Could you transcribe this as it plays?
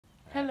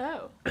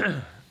Hello.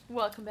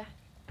 Welcome back.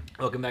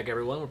 Welcome back,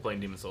 everyone. We're playing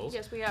Demon's Souls.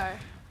 Yes, we are.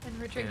 And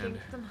we're drinking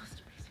the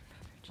most amazing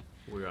beverage.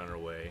 We're on our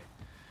way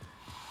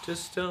to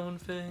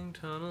Stonefang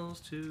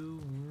Tunnels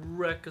to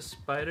wreck a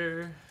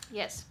spider.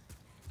 Yes.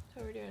 That's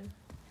what we're doing.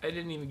 I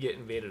didn't even get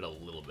invaded a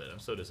little bit. I'm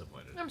so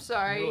disappointed. I'm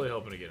sorry. I'm really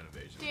hoping to get an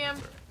invasion. Damn.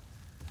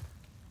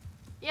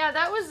 Yeah,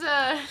 that was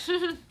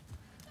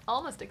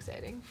almost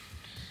exciting.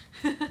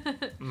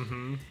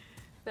 Mm-hmm.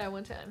 That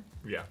one time.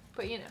 Yeah.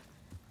 But you know.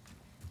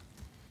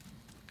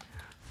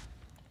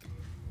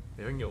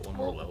 Maybe we can get one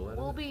more level out of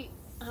We'll it. be...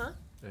 Huh?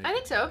 I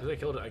think so. I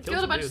killed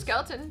a bunch of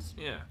skeletons.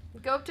 Yeah.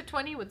 Go up to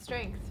 20 with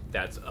strength.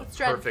 That's a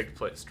strength. perfect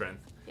place. Strength.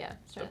 Yeah,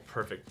 strength. The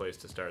perfect place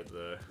to start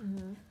the...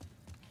 Mm-hmm.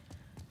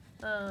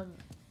 Oh,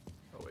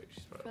 wait.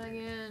 She's probably...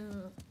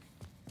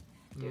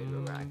 Dude, we're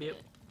rocking Yep.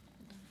 it.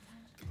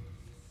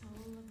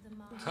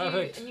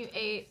 Perfect. And you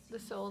ate the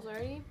souls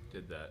already?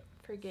 Did that.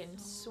 Friggin'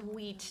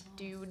 sweet,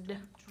 dude. There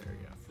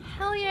we go.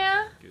 Hell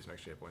yeah. Give us some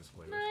extra hit points to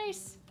play with.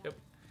 Nice. Yep.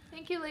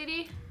 Thank you,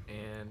 lady.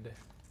 And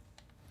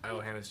I will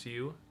hand this to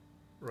you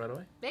right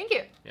away. Thank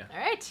you. Yeah. All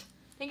right.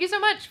 Thank you so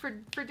much for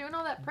doing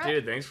all that prep.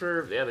 Dude, thanks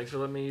for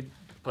letting me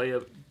play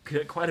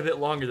quite a bit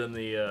longer than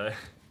the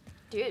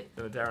Dude.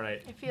 than the Tower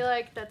Knight. I feel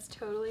like that's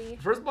totally...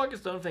 The first block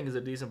of Stonefang is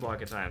a decent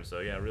block of time, so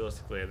yeah,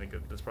 realistically, I think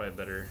that's probably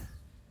better.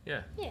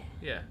 Yeah. Yeah.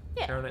 Yeah.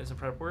 Yeah. Tower Knight and some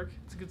prep work.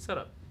 It's a good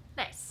setup.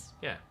 Nice.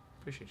 Yeah.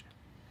 Appreciate you.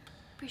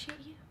 Appreciate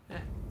you. Yeah.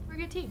 We're a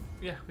good team.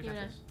 Yeah, we got You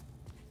know. this.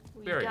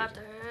 We Very got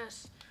good.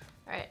 this.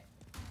 All right.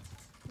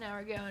 Now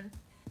we're going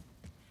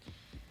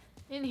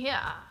in here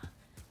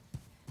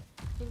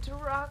into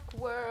Rock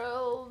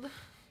World.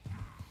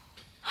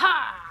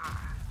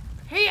 Ha!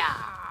 Here.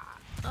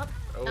 Oh,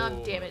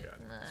 Oh, damn it. God.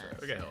 Nah, Sorry,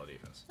 we got hella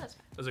defense. that's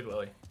fine. There's a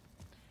glowy.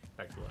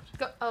 Back to the left.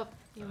 Go up.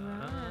 You're No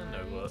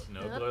right. glow. No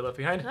Up, glowy left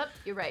behind. up.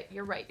 You're right.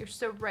 You're right. You're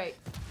so right.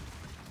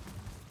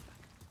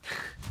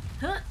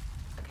 Huh?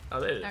 Oh,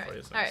 they did it All for you. right.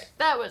 That's All nice. right.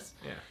 That was.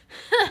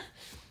 Yeah.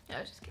 I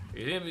was just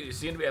kidding. You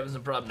seem to be having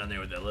some problem down there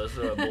with that. Let's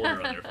throw a boulder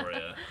on there for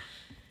you.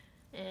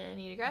 And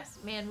eat a grass.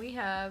 Man, we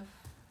have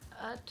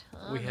a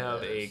ton. We have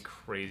of a those.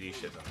 crazy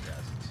shit ton of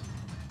grasses.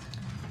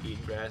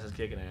 Eating grass is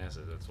kicking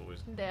asses. That's what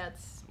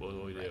That's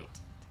what we do. right.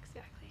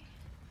 Exactly.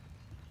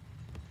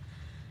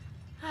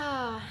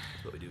 Ah.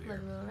 That's what we do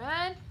here. Little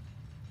ride.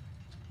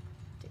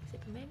 Take a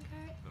sip of main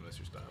cart. No,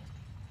 Mr. Stop.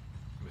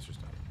 Mr.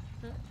 Stop.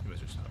 Huh?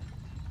 Mr. Stop.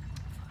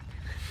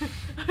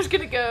 I'm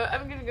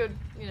gonna go,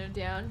 you know,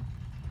 down.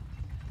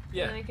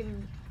 Yeah. And then I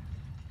can.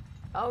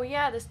 Oh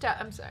yeah, the stuff.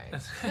 I'm sorry.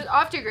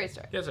 Off to a great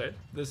start. Yeah, sorry.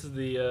 This is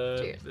the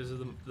Cheers. this is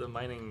the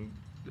mining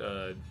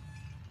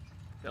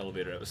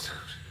elevator episode.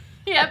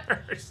 Yep.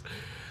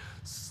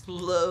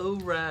 Slow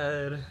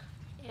ride.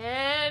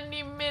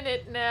 Any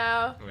minute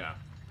now. Yeah.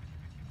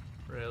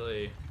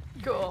 Really.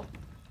 Cool.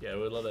 Yeah,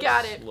 we love that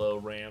Got it. slow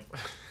ramp.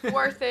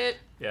 Worth it.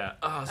 Yeah.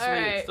 Oh, sweet.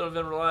 right. Still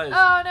haven't realized.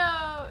 Oh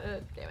no!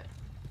 Damn it.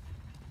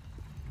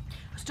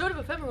 Stone of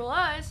ephemeral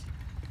eyes.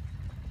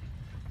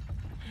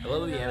 I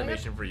love the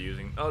animation for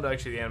using. Oh no,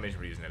 actually, the animation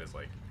for using that is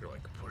like you're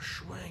like push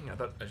swing. I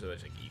thought actually that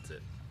she like eats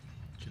it.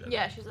 She does.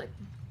 Yeah, she's like.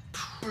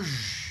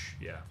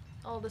 Yeah.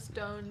 All the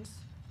stones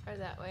are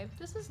that way.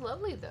 This is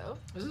lovely though.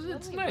 It's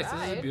Lovely nice. This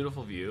is a ride.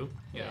 beautiful view.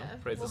 You know,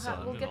 praise we'll the sun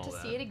we'll and get all to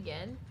that. see it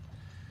again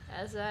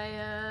as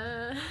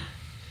I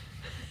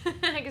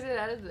I can get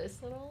out of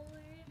this little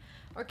area.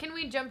 Or can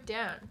we jump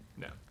down?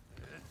 No.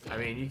 I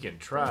mean, you can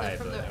try,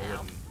 From but the- I ow.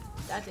 wouldn't.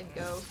 That didn't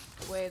go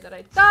the way that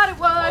I thought it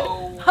would.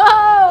 Oh,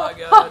 Oh, my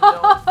God, don't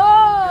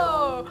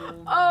oh,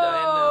 go. oh.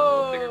 I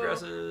know, bigger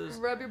grasses.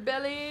 Rub your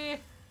belly.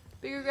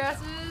 Bigger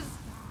grasses.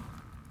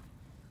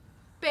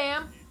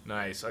 Bam.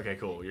 Nice. Okay,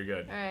 cool. You're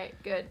good. All right,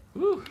 good.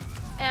 Woo.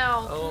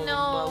 Ow. Oh, no,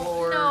 my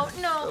Lord. no,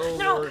 no, Oh,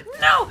 no, Lord.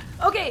 no.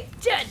 Okay,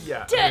 dead.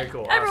 Yeah, Dead. okay,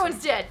 cool, Everyone's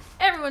awesome. dead.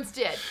 Everyone's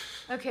dead.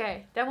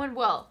 Okay, that went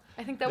well.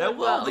 I think that went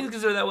well. Please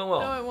consider that went well.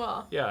 That went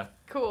well. Yeah.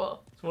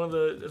 Cool. It's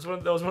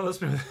that was one of the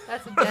smooth.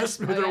 That's a one of death. the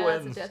smoother oh, yeah,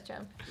 wins. That's a death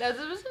jump. That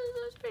was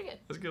pretty good.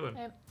 That's a good one.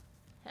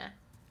 Huh.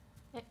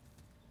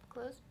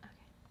 Close. Okay.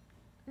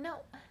 No.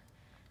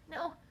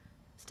 No.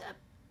 Stop.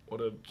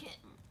 What a. Can't.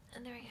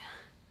 And there we go.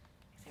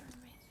 Examine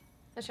remains.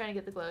 I was trying to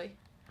get the glowy.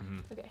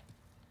 Okay.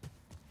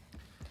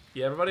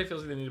 Yeah, everybody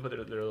feels like they need to put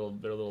their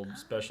little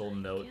special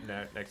note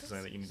next to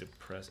something that you need to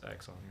press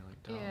X on.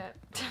 You're like,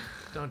 Yeah.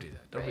 don't do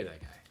that. Don't be that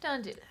guy.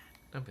 Don't do that.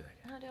 Don't be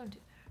that guy. No, don't do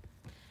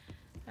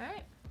that. All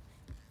right.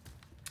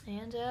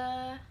 And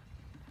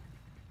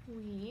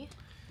we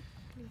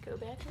can go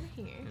back over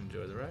here.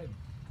 Enjoy the ride.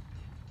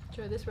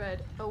 Enjoy this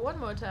ride. Oh, one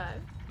more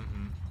time.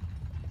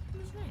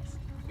 It's nice.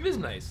 It is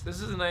nice.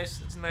 This is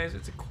nice. It's nice.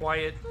 It's a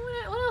quiet.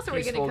 What else are we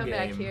gonna Peaceful come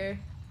back game. here?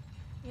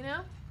 You know?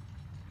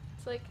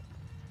 It's like,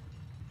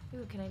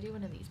 ooh, can I do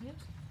one of these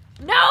moves?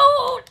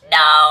 No!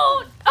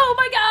 No! Oh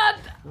my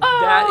God! Oh,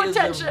 That is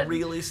intention. a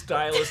really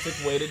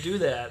stylistic way to do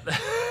that.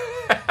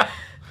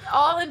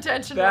 All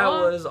intentional. That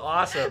was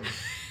awesome.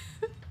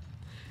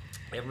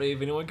 If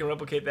anyone can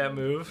replicate that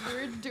move,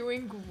 You're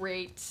doing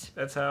great.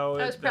 that's how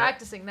it. I was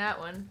practicing that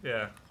one.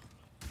 Yeah.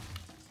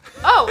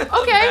 Oh,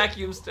 okay.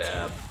 Vacuum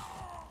stab.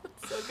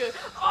 So good.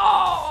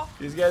 Oh!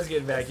 These guys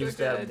get vacuum so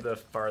stabbed good. the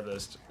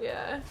farthest.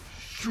 Yeah.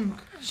 Shunk.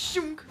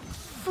 Shunk.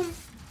 Boom.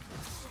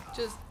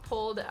 Just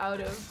pulled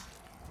out of.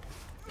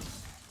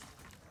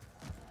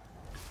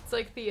 It's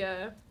like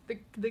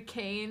the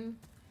cane.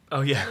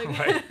 Oh yeah, Like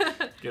right.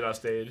 Get off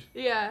stage.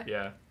 Yeah.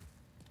 Yeah.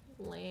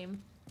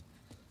 Lame.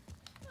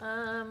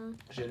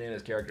 Should name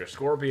his character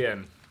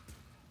Scorpion.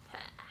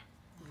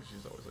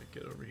 She's always like,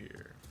 get over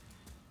here.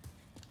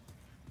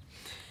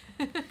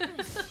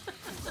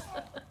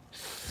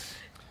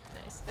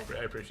 Nice.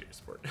 I appreciate your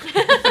support.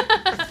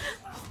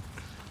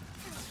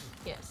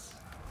 Yes.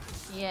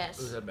 Yes.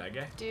 Was that a bad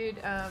guy? Dude,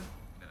 No,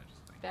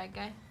 just like bad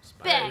guy.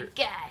 spider. Bad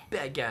guy.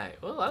 Bad guy.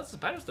 Well, that's a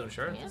Spider-Stone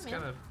shard. Yeah, That's man.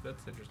 kind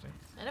of interesting.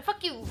 And a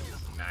fuck you.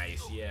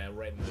 Nice. Yeah,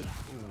 right in the.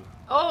 Ooh.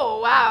 Oh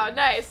wow,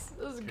 nice.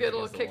 This was a good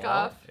little Against the kickoff.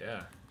 wall.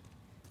 Yeah.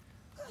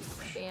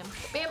 Bam.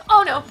 Bam.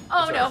 Oh no.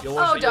 Oh That's no. right. You'll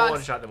Oh one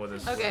dogs. shot them with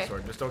his Okay.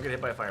 sword. Just don't get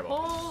hit by a fireball.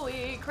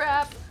 Holy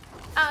crap.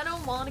 I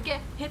don't want to get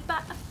hit by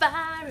a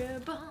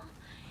fireball.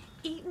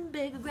 Eating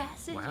bigger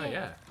grass. Wow,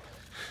 yeah.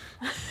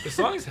 The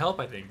songs help,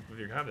 I think, with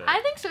your combat.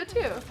 I think so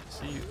too.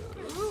 See,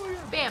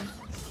 Bam.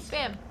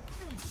 Bam.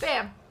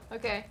 Bam.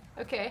 Okay.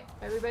 Okay.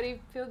 Everybody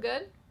feel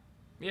good?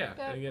 yeah,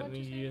 Yeah, and what'd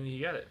you say?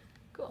 you got it.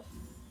 Cool.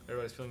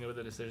 Everybody's feeling good with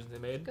the decisions they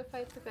made. Go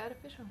fight the bad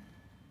official.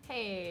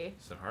 Hey.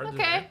 Some hard.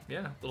 Okay.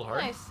 Yeah, a little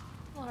hard. Nice.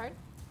 A little hard.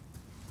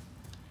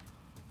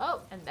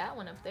 Oh, and that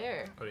one up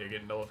there. Oh, yeah,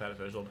 getting double fat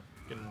official.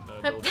 Getting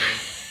double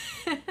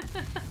team.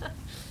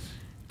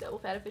 Double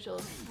fat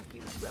officials.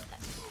 You rub that.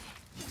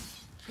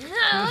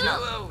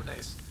 Oh,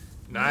 nice.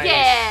 Nice.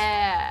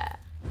 Yeah.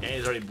 And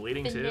he's already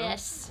bleeding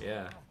Finesse. too.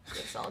 Yeah. That's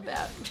what it's all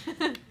about.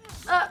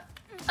 Up.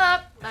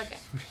 Up. Okay.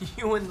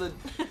 You and the.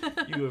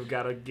 You have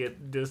got to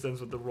get distance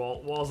with the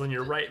walls on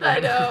your right. I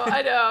know.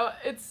 I know.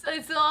 It's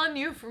on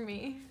you for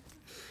me.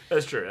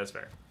 That's true. That's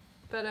fair.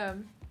 But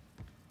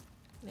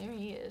there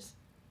he is.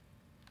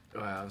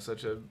 Wow,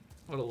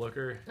 what a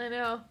looker. I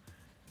know.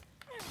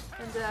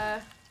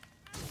 And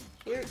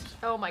here.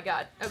 Oh my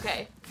God.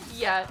 Okay.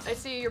 Yeah, I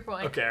see your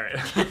point. Okay, all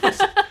right.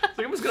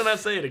 So I'm just gonna not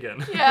say it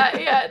again. Yeah.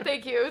 Yeah.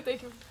 Thank you.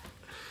 Thank you.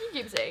 You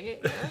keep saying it.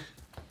 Yeah.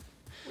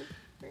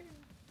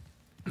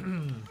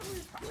 We're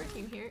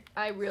working here.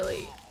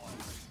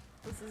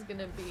 This is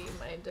gonna be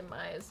my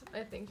demise,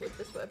 I think, with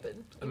this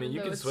weapon. I mean, even you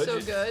though can it's switch so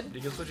it. good.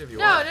 You can switch if you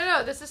No, want. no,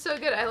 no. This is so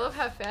good. I love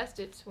how fast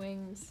it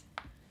swings,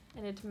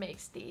 and it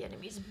makes the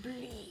enemies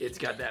bleed. It's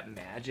got that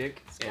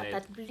magic, It's and got it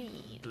that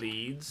bleed.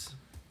 bleeds.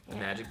 Yeah.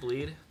 Magic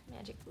bleed.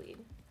 Magic bleed.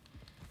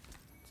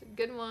 It's a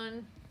good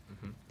one.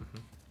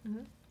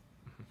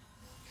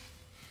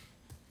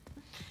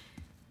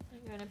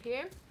 I'm going up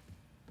here,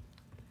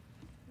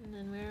 and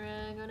then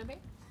we're going up here.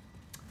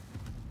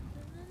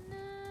 And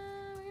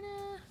then we're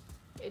gonna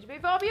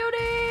HP for beauty.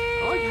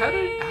 Oh, like,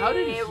 how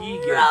did he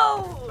get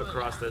Road.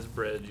 across this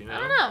bridge? You know. I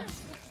don't know.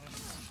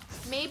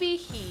 Maybe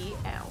he.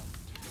 Ow.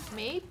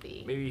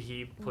 Maybe. Maybe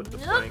he put the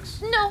Nope.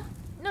 planks. No.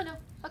 No. No.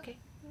 Okay.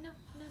 No.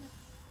 No. No.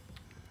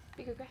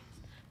 Bigger grass.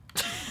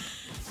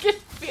 Can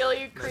feel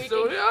you creaking.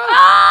 So, yeah.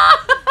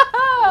 Ah!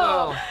 Well,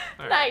 all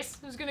right. Nice.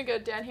 I was gonna go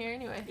down here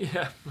anyway.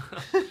 Yeah.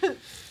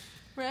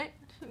 Right?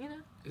 You know.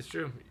 It's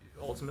true.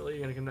 Ultimately,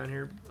 you're gonna come down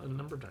here a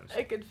number of times.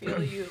 I could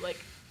feel you like.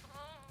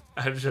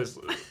 I've just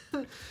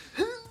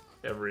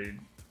every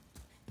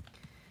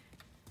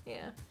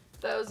Yeah.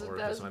 That was. or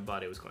That was. my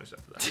body was clenched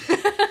up for that.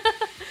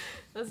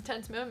 That was a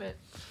tense moment.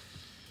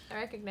 I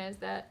recognize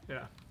that.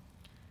 Yeah.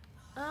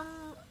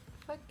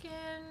 Fucking.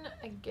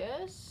 I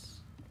guess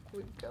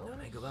we're going Can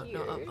I go up? here.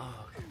 No.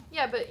 Oh, okay.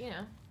 Yeah, but you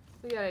know,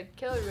 we gotta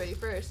kill everybody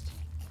first.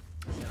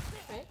 Yeah.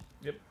 Right?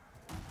 Yep.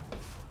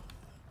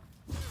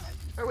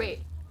 Or wait,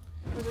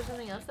 was there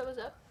something else that was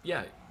up?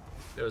 Yeah.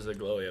 There was the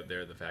glowy up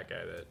there, the fat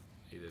guy that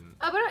he didn't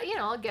Oh, but you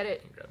know, I'll get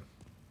it. grab.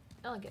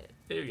 I'll get it.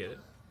 Yeah, you get it.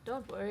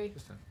 Don't worry.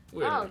 This time.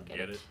 We I'll don't get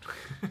get it.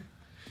 it.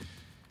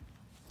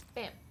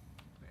 Bam.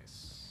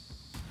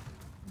 Nice.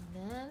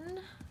 And then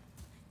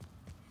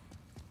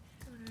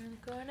going around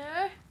the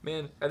corner.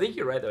 Man, I think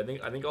you're right though.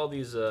 I think all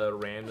these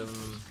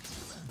random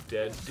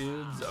dead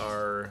dudes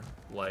are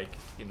like,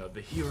 you know, the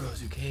heroes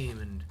who came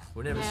and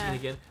were never Yeah. seen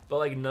again. But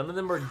like none of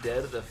them are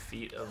dead at the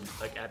feet of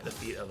a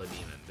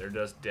demon. They're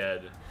just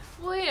dead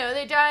Well, you know,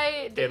 they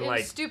die in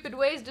like, stupid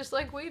ways, just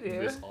like we in do.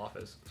 this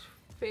office.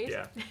 Face.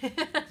 Yeah.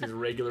 These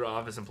regular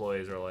office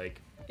employees are like,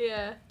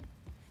 Yeah.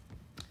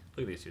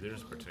 look at these two. They're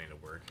just pretending to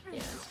work. Yeah.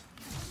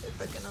 They're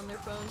fucking on their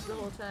phones the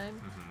whole time.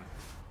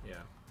 Mm-hmm. Yeah.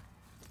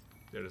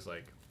 They're just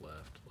like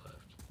left.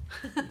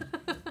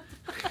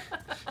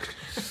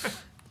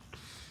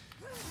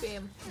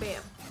 Bam.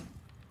 Bam.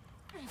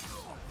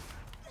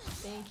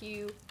 Thank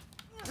you.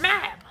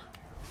 Ma'am!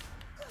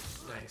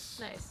 Nice.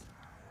 Nice.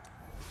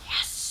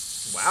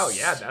 Yes! Wow,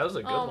 yeah, that was a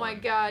good one. Oh my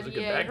god, That was a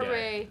good yeah, bad guy.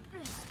 hooray.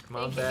 Come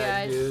on, Thank you,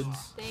 bad guys. dudes.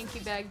 Thank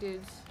you, bag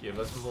dudes. Give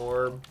us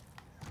more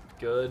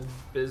good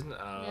business.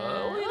 Yeah.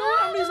 Oh, you know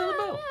what? I'm using the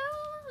bow.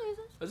 Yeah, use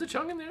it. There's a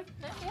chunk in there.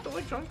 Yeah. I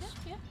like chunks.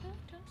 Yeah,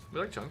 chunks. We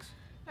like chunks.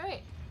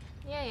 Alright.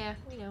 Yeah,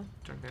 we know.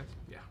 Chunk pants.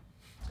 Yeah.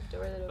 It's a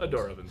door that opens. A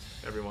door opens.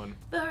 Everyone.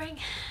 Boring.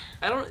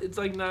 I don't. It's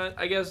like not.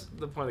 I guess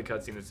the point of the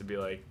cutscene is to be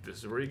like, this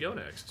is where you go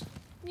next.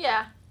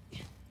 Yeah.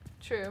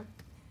 True.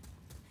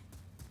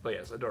 But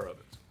yes, a door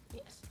opens.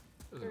 Yes.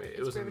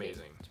 It was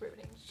amazing. It's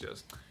riveting. It's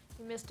just.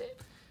 You missed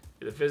it.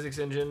 The physics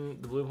engine,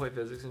 the blue point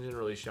physics engine,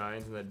 really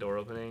shines in that door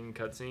opening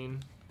cutscene.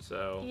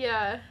 So.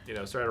 Yeah. You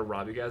know, sorry to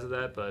rob you guys of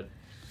that, but.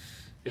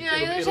 You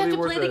just have to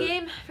play the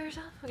game for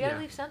yourself. We gotta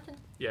leave something.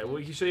 Yeah,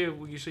 we can show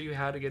you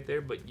how to get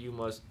there, but you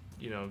must,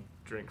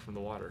 drink from the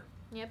water.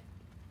 Yep.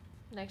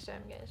 Next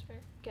time, guys, we're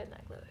getting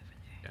that glue.